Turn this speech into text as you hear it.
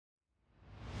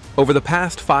Over the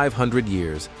past 500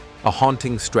 years, a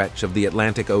haunting stretch of the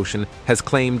Atlantic Ocean has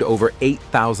claimed over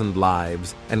 8,000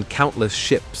 lives and countless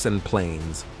ships and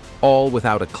planes, all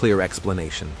without a clear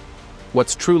explanation.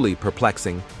 What's truly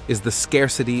perplexing is the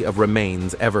scarcity of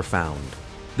remains ever found.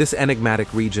 This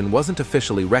enigmatic region wasn't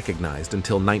officially recognized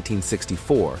until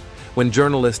 1964, when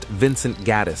journalist Vincent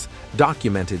Gaddis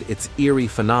documented its eerie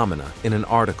phenomena in an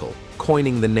article,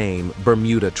 coining the name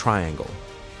Bermuda Triangle.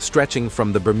 Stretching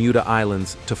from the Bermuda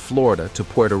Islands to Florida to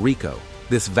Puerto Rico,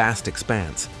 this vast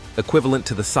expanse, equivalent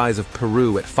to the size of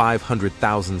Peru at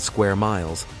 500,000 square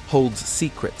miles, holds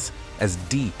secrets as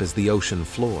deep as the ocean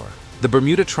floor. The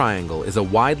Bermuda Triangle is a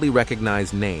widely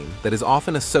recognized name that is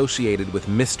often associated with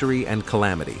mystery and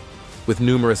calamity. With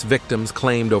numerous victims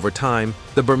claimed over time,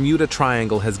 the Bermuda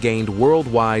Triangle has gained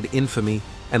worldwide infamy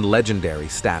and legendary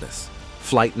status.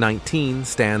 Flight 19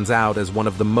 stands out as one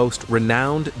of the most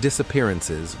renowned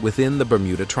disappearances within the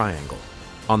Bermuda Triangle.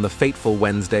 On the fateful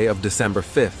Wednesday of December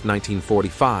 5,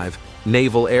 1945,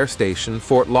 Naval Air Station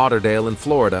Fort Lauderdale in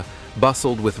Florida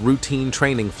bustled with routine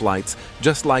training flights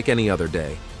just like any other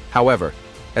day. However,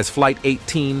 as Flight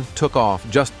 18 took off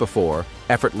just before,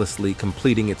 effortlessly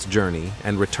completing its journey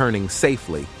and returning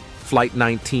safely, Flight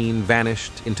 19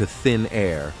 vanished into thin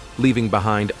air, leaving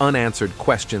behind unanswered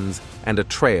questions and a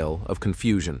trail of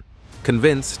confusion.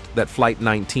 Convinced that Flight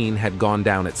 19 had gone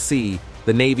down at sea,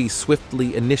 the Navy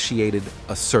swiftly initiated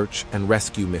a search and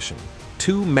rescue mission.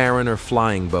 2 Mariner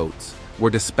flying boats were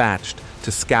dispatched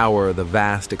to scour the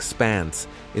vast expanse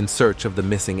in search of the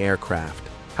missing aircraft.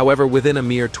 However, within a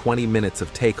mere 20 minutes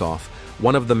of takeoff,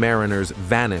 one of the Mariners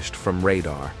vanished from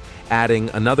radar, adding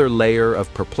another layer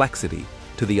of perplexity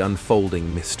to the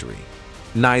unfolding mystery.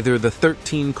 Neither the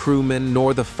 13 crewmen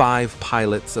nor the 5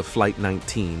 pilots of Flight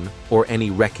 19 or any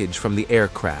wreckage from the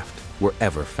aircraft were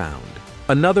ever found.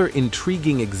 Another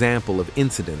intriguing example of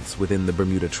incidents within the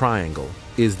Bermuda Triangle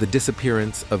is the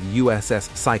disappearance of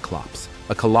USS Cyclops,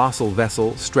 a colossal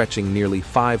vessel stretching nearly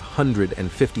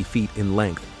 550 feet in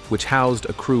length, which housed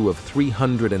a crew of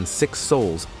 306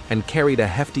 souls and carried a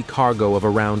hefty cargo of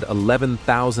around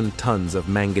 11,000 tons of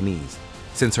manganese.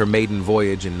 Since her maiden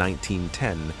voyage in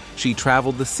 1910, she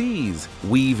traveled the seas,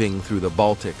 weaving through the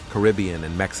Baltic, Caribbean,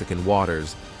 and Mexican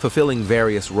waters, fulfilling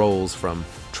various roles from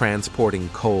transporting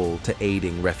coal to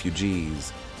aiding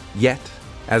refugees. Yet,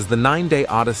 as the 9-day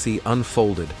odyssey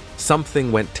unfolded,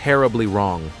 something went terribly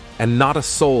wrong, and not a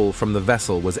soul from the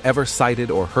vessel was ever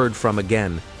sighted or heard from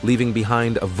again, leaving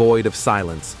behind a void of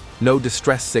silence, no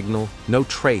distress signal, no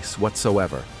trace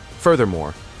whatsoever.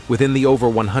 Furthermore, within the over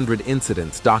 100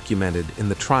 incidents documented in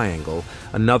the Triangle,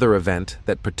 another event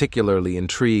that particularly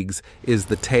intrigues is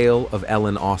the tale of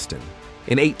Ellen Austin.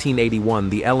 In 1881,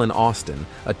 the Ellen Austin,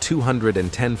 a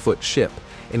 210-foot ship,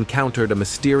 encountered a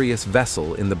mysterious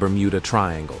vessel in the Bermuda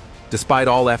Triangle. Despite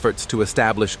all efforts to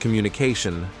establish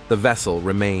communication, the vessel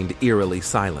remained eerily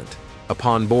silent.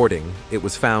 Upon boarding, it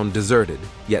was found deserted,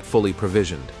 yet fully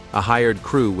provisioned. A hired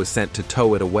crew was sent to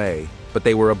tow it away, but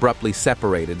they were abruptly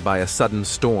separated by a sudden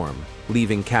storm,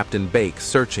 leaving Captain Bake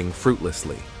searching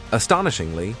fruitlessly.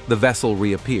 Astonishingly, the vessel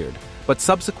reappeared, but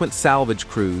subsequent salvage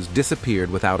crews disappeared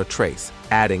without a trace,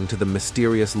 adding to the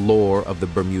mysterious lore of the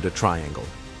Bermuda Triangle.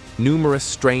 Numerous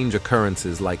strange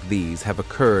occurrences like these have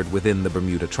occurred within the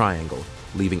Bermuda Triangle,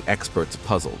 leaving experts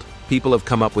puzzled. People have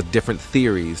come up with different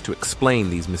theories to explain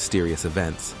these mysterious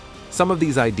events. Some of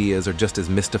these ideas are just as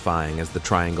mystifying as the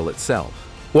triangle itself.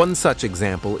 One such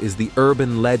example is the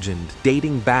urban legend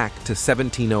dating back to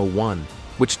 1701,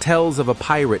 which tells of a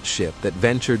pirate ship that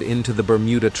ventured into the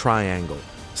Bermuda Triangle.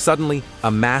 Suddenly,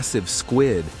 a massive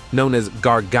squid, known as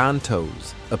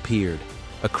gargantos, appeared,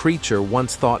 a creature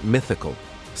once thought mythical.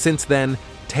 Since then,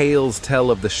 tales tell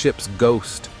of the ship's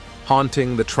ghost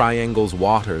haunting the triangle's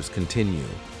waters continue.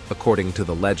 According to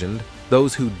the legend,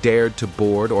 those who dared to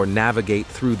board or navigate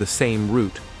through the same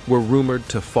route were rumored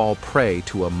to fall prey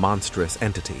to a monstrous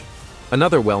entity.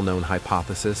 Another well-known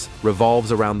hypothesis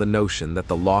revolves around the notion that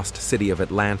the lost city of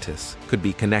Atlantis could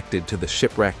be connected to the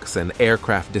shipwrecks and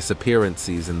aircraft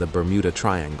disappearances in the Bermuda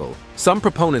Triangle. Some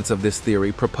proponents of this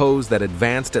theory propose that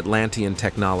advanced Atlantean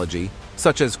technology,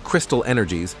 such as crystal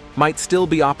energies, might still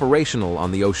be operational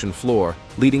on the ocean floor,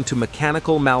 leading to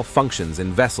mechanical malfunctions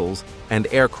in vessels and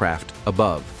aircraft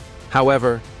above.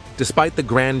 However, despite the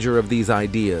grandeur of these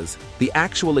ideas, the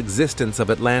actual existence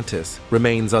of Atlantis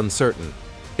remains uncertain.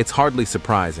 It's hardly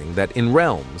surprising that in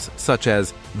realms such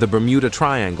as the Bermuda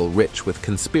Triangle rich with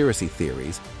conspiracy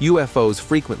theories, UFOs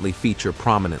frequently feature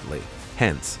prominently.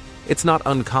 Hence, it's not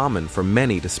uncommon for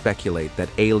many to speculate that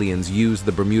aliens use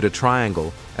the Bermuda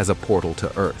Triangle as a portal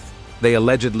to Earth. They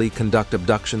allegedly conduct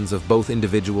abductions of both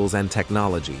individuals and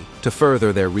technology to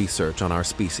further their research on our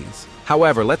species.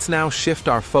 However, let's now shift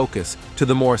our focus to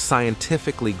the more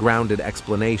scientifically grounded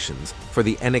explanations for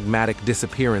the enigmatic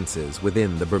disappearances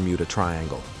within the Bermuda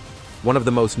Triangle. One of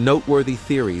the most noteworthy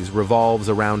theories revolves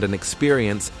around an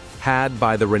experience had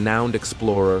by the renowned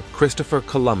explorer Christopher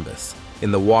Columbus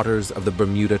in the waters of the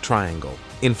Bermuda Triangle.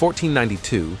 In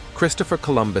 1492, Christopher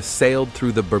Columbus sailed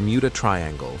through the Bermuda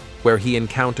Triangle, where he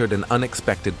encountered an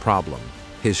unexpected problem.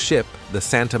 His ship, the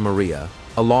Santa Maria,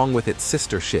 along with its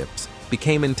sister ships,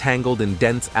 became entangled in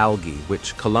dense algae,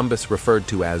 which Columbus referred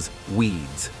to as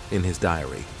weeds in his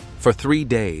diary. For 3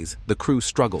 days, the crew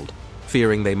struggled,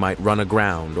 fearing they might run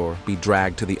aground or be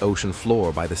dragged to the ocean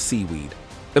floor by the seaweed.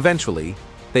 Eventually,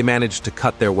 they managed to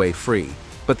cut their way free,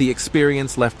 but the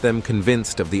experience left them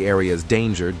convinced of the area's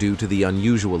danger due to the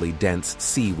unusually dense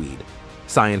seaweed.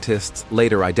 Scientists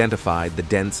later identified the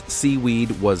dense seaweed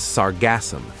was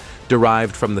sargassum,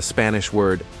 derived from the Spanish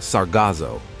word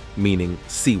sargazo, meaning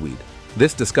seaweed.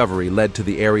 This discovery led to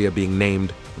the area being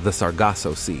named the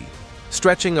Sargasso Sea.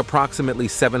 Stretching approximately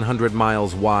 700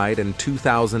 miles wide and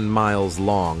 2,000 miles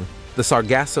long, the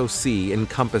Sargasso Sea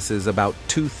encompasses about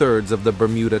 2/3 of the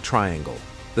Bermuda Triangle.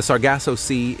 The Sargasso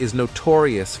Sea is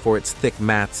notorious for its thick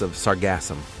mats of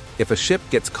sargassum. If a ship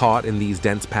gets caught in these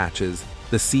dense patches,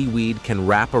 the seaweed can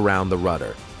wrap around the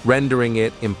rudder, rendering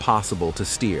it impossible to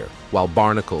steer, while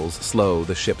barnacles slow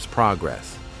the ship's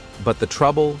progress. But the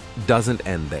trouble doesn't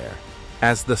end there.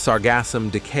 As the sargassum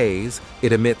decays,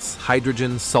 it emits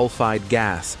hydrogen sulfide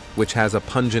gas, which has a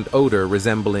pungent odor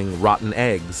resembling rotten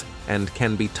eggs and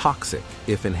can be toxic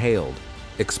if inhaled.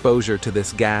 Exposure to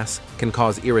this gas can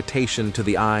cause irritation to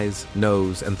the eyes,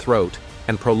 nose, and throat,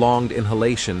 and prolonged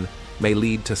inhalation may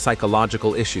lead to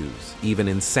psychological issues, even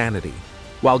insanity.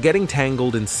 While getting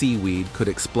tangled in seaweed could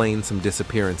explain some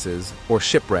disappearances or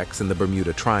shipwrecks in the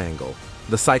Bermuda Triangle,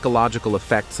 the psychological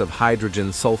effects of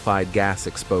hydrogen sulfide gas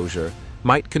exposure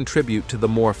might contribute to the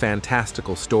more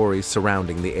fantastical stories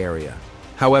surrounding the area.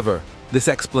 However, this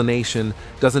explanation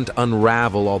doesn't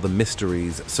unravel all the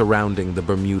mysteries surrounding the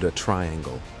Bermuda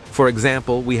Triangle. For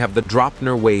example, we have the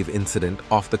Dropner wave incident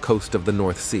off the coast of the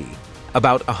North Sea.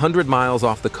 About 100 miles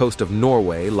off the coast of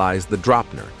Norway lies the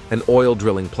Dropner, an oil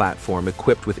drilling platform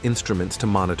equipped with instruments to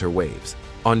monitor waves.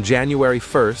 On January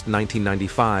 1,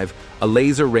 1995, a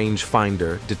laser range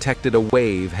finder detected a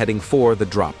wave heading for the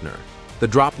Dropner. The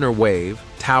Dropner wave,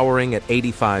 towering at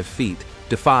 85 feet,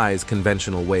 defies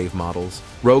conventional wave models.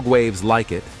 Rogue waves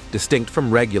like it, distinct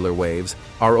from regular waves,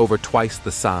 are over twice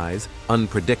the size,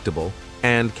 unpredictable,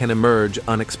 and can emerge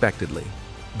unexpectedly.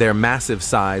 Their massive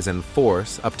size and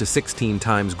force, up to 16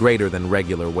 times greater than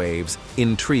regular waves,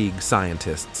 intrigue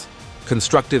scientists.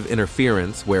 Constructive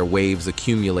interference, where waves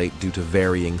accumulate due to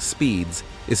varying speeds,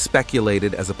 is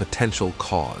speculated as a potential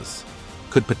cause.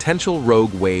 Could potential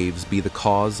rogue waves be the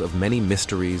cause of many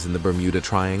mysteries in the Bermuda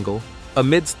Triangle?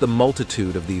 Amidst the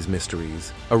multitude of these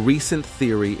mysteries, a recent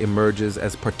theory emerges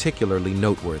as particularly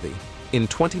noteworthy. In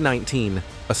 2019,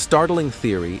 a startling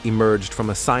theory emerged from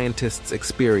a scientist's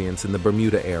experience in the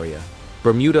Bermuda area.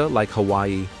 Bermuda, like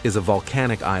Hawaii, is a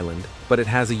volcanic island, but it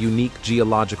has a unique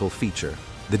geological feature.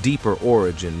 The deeper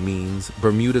origin means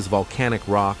Bermuda's volcanic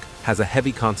rock has a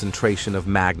heavy concentration of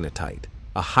magnetite,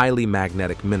 a highly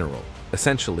magnetic mineral.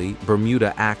 Essentially,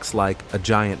 Bermuda acts like a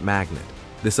giant magnet.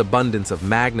 This abundance of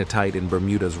magnetite in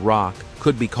Bermuda's rock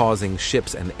could be causing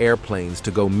ships and airplanes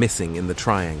to go missing in the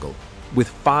triangle. With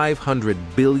 500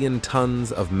 billion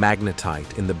tons of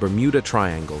magnetite in the Bermuda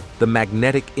Triangle, the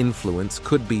magnetic influence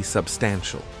could be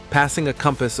substantial. Passing a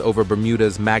compass over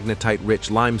Bermuda's magnetite-rich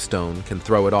limestone can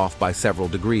throw it off by several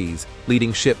degrees,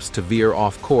 leading ships to veer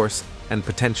off course and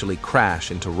potentially crash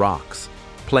into rocks.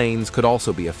 Planes could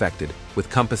also be affected, with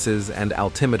compasses and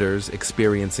altimeters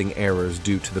experiencing errors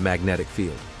due to the magnetic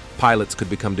field. Pilots could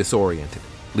become disoriented,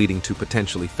 leading to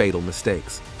potentially fatal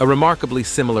mistakes. A remarkably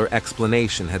similar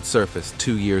explanation had surfaced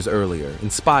 2 years earlier,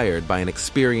 inspired by an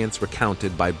experience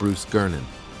recounted by Bruce Gernon.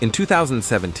 In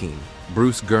 2017,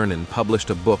 Bruce Gernon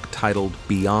published a book titled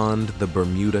Beyond the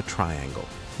Bermuda Triangle,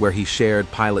 where he shared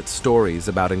pilot stories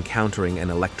about encountering an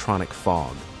electronic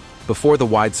fog. Before the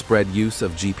widespread use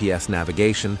of GPS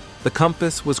navigation, the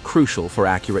compass was crucial for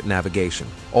accurate navigation,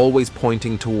 always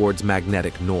pointing towards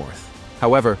magnetic north.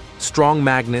 However, strong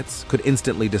magnets could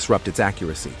instantly disrupt its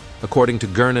accuracy. According to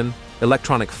Gernon,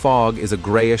 electronic fog is a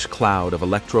grayish cloud of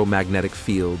electromagnetic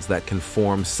fields that can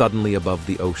form suddenly above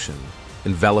the ocean,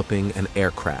 enveloping an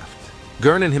aircraft.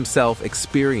 Gernon himself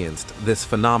experienced this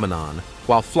phenomenon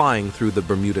while flying through the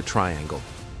Bermuda Triangle.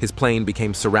 His plane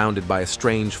became surrounded by a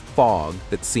strange fog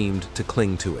that seemed to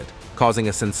cling to it, causing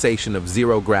a sensation of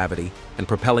zero gravity and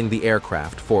propelling the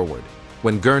aircraft forward.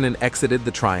 When Gernon exited the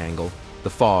triangle, the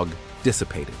fog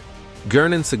dissipated.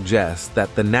 Gernon suggests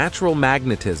that the natural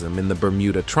magnetism in the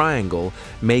Bermuda Triangle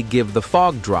may give the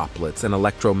fog droplets an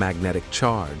electromagnetic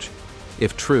charge.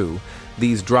 If true,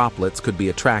 these droplets could be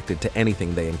attracted to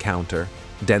anything they encounter,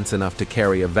 dense enough to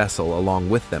carry a vessel along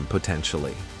with them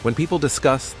potentially. When people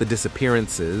discuss the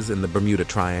disappearances in the Bermuda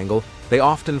Triangle, they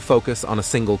often focus on a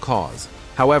single cause.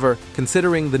 However,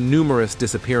 considering the numerous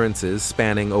disappearances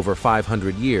spanning over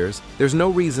 500 years, there's no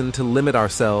reason to limit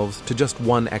ourselves to just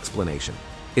one explanation.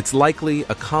 It's likely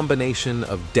a combination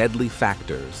of deadly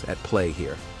factors at play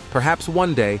here. Perhaps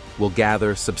one day we'll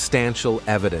gather substantial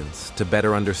evidence to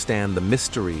better understand the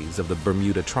mysteries of the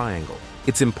Bermuda Triangle.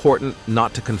 It's important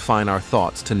not to confine our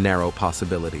thoughts to narrow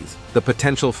possibilities. The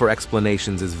potential for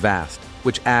explanations is vast,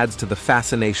 which adds to the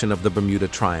fascination of the Bermuda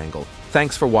Triangle.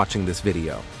 Thanks for watching this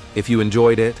video. If you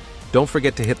enjoyed it, don't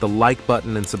forget to hit the like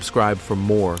button and subscribe for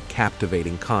more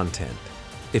captivating content.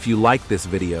 If you like this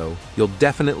video, you'll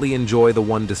definitely enjoy the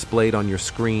one displayed on your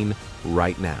screen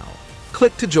right now.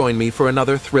 Click to join me for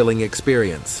another thrilling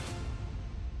experience.